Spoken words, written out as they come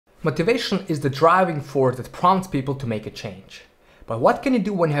Motivation is the driving force that prompts people to make a change. But what can you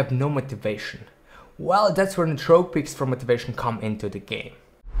do when you have no motivation? Well, that's where nootropics for motivation come into the game.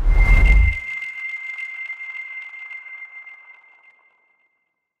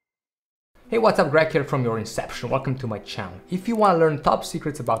 Hey, what's up, Greg here from your Inception. Welcome to my channel. If you want to learn top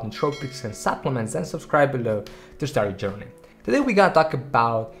secrets about nootropics and supplements, then subscribe below to start your journey. Today we're gonna talk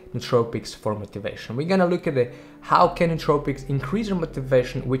about nootropics for motivation. We're gonna look at how can nootropics increase your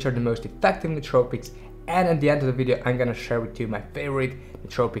motivation, which are the most effective nootropics, and at the end of the video I'm gonna share with you my favorite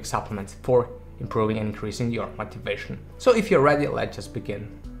nootropic supplements for improving and increasing your motivation. So if you're ready, let's just begin.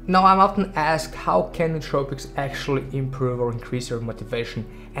 Now, I'm often asked, how can nootropics actually improve or increase your motivation,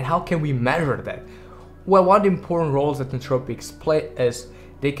 and how can we measure that? Well, one of the important roles that nootropics play is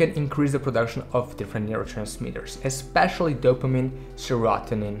they can increase the production of different neurotransmitters, especially dopamine,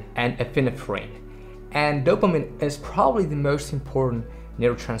 serotonin, and epinephrine. And dopamine is probably the most important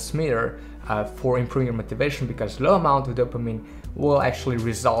neurotransmitter for improving your motivation, because low amount of dopamine will actually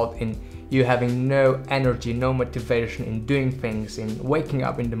result in you having no energy, no motivation in doing things, in waking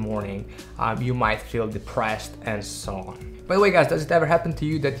up in the morning. You might feel depressed and so on. By the way, guys, does it ever happen to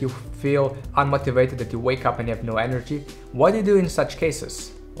you that you feel unmotivated, that you wake up and you have no energy? What do you do in such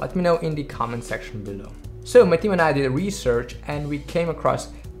cases? Let me know in the comment section below. So my team and I did research and we came across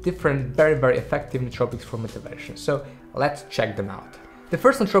different very effective nootropics for motivation. So let's check them out. The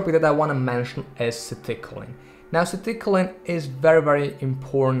first nootropic that I want to mention is ceticoline. Now, ceticoline is very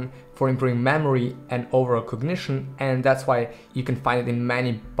important for improving memory and overall cognition, and that's why you can find it in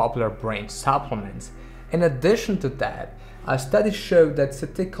many popular brain supplements. In addition to that, studies show that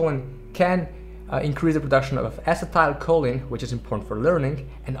ceticoline can increase the production of acetylcholine, which is important for learning,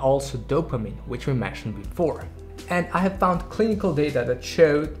 and also dopamine, which we mentioned before. And I have found clinical data that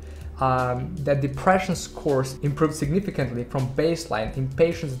showed that depression scores improved significantly from baseline in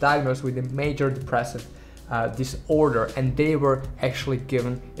patients diagnosed with a major depressive disorder, and they were actually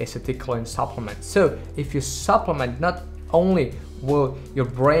given a ceticoline supplement. So if you supplement, not only will your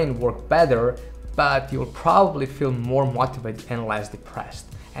brain work better, but you'll probably feel more motivated and less depressed.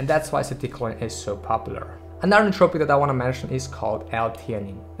 And that's why ceticoline is so popular. Another nootropic that I want to mention is called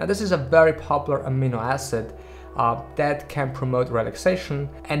L-theanine. Now, this is a very popular amino acid that can promote relaxation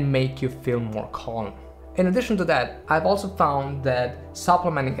and make you feel more calm. In addition to that, I've also found that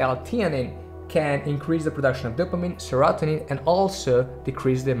supplementing L-theanine can increase the production of dopamine, serotonin, and also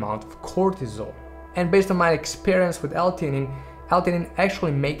decrease the amount of cortisol. And based on my experience with L-theanine, L-theanine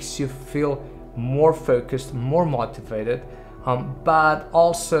actually makes you feel more focused, more motivated, but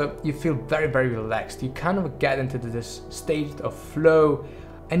also you feel very relaxed. You kind of get into this state of flow,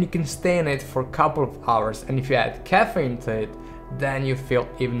 and you can stay in it for a couple of hours. And if you add caffeine to it, then you feel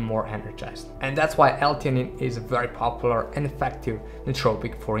even more energized. And that's why L-theanine is a very popular and effective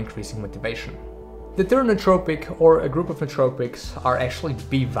nootropic for increasing motivation. The third nootropic, or a group of nootropics, are actually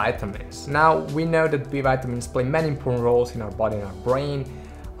B vitamins. Now, we know that B vitamins play many important roles in our body and our brain,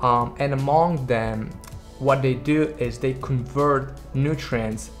 and among them, what they do is they convert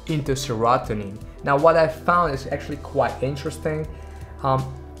nutrients into serotonin. Now, what I found is actually quite interesting.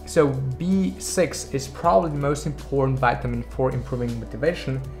 So B6 is probably the most important vitamin for improving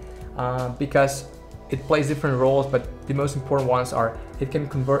motivation, because it plays different roles, but the most important ones are it can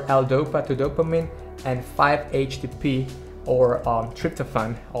convert L-dopa to dopamine and 5-HTP or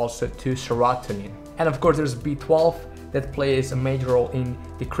tryptophan also to serotonin. And of course, there's B12 that plays a major role in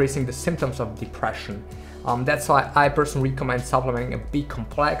decreasing the symptoms of depression. That's why I personally recommend supplementing a B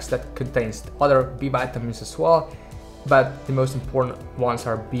complex that contains other B vitamins as well. But the most important ones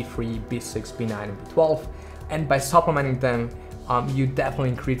are B3, B6, B9, and B12. And by supplementing them, you definitely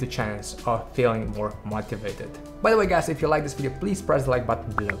increase the chance of feeling more motivated. By the way, guys, if you like this video, please press the like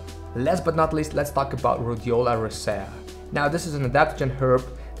button below. Last but not least, let's talk about Rhodiola rosea. Now, this is an adaptogen herb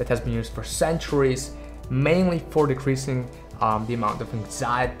that has been used for centuries, mainly for decreasing the amount of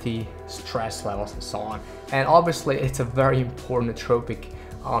anxiety, stress levels, and so on. And obviously, it's a very important nootropic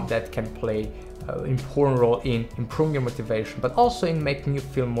that can play important role in improving your motivation, but also in making you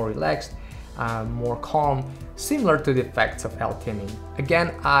feel more relaxed, more calm, similar to the effects of L-theanine.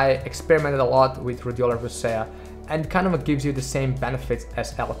 Again, I experimented a lot with Rhodiola rosea, and kind of gives you the same benefits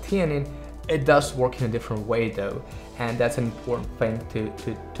as L-theanine. It does work in a different way though, and that's an important thing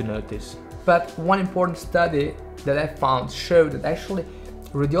to notice. But one important study that I found showed that actually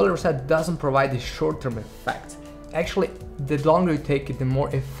Rhodiola rosea doesn't provide the short-term effects. Actually, the longer you take it, the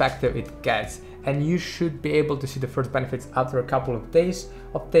more effective it gets, and you should be able to see the first benefits after a couple of days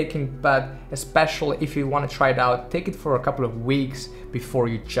of taking, but especially if you want to try it out, take it for a couple of weeks before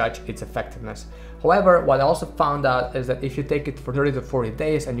you judge its effectiveness. However, what I also found out is that if you take it for 30 to 40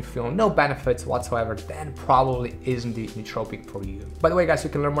 days and you feel no benefits whatsoever, then probably isn't the nootropic for you. By the way, guys, you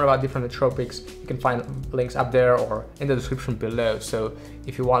can learn more about different nootropics. You can find links up there or in the description below. So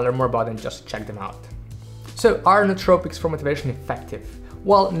if you want to learn more about them, just check them out. So are nootropics for motivation effective?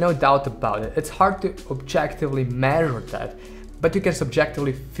 Well, no doubt about it. It's hard to objectively measure that, but you can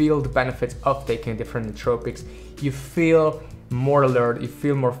subjectively feel the benefits of taking different nootropics. You feel more alert, you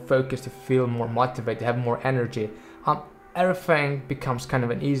feel more focused, you feel more motivated, you have more energy. Everything becomes kind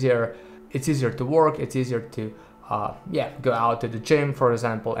of it's easier to work, it's easier to go out to the gym, for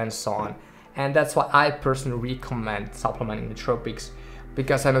example, and so on. And that's why I personally recommend supplementing nootropics,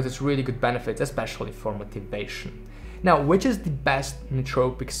 because I notice really good benefits, especially for motivation. Now, which is the best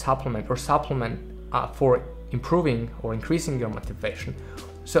nootropic supplement for improving or increasing your motivation?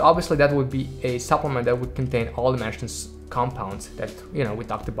 So obviously that would be a supplement that would contain all the mentioned compounds that we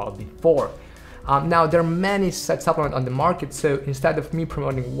talked about before. Now there are many such supplements on the market, so instead of me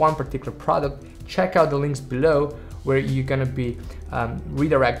promoting one particular product, check out the links below where you're gonna be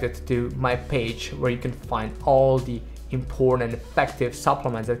redirected to my page where you can find all the important and effective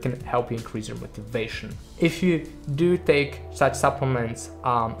supplements that can help you increase your motivation. If you do take such supplements,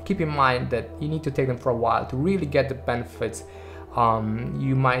 keep in mind that you need to take them for a while to really get the benefits.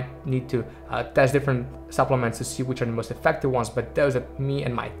 You might need to test different supplements to see which are the most effective ones, but those that me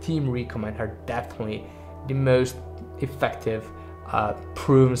and my team recommend are definitely the most effective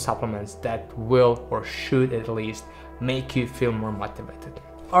proven supplements that will, or should at least, make you feel more motivated.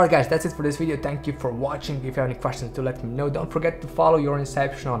 Alright guys, that's it for this video. Thank you for watching. If you have any questions, do let me know. Don't forget to follow Your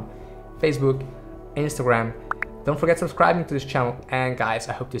Inception on Facebook, Instagram. Don't forget subscribing to this channel, and guys,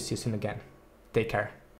 I hope to see you soon again. Take care.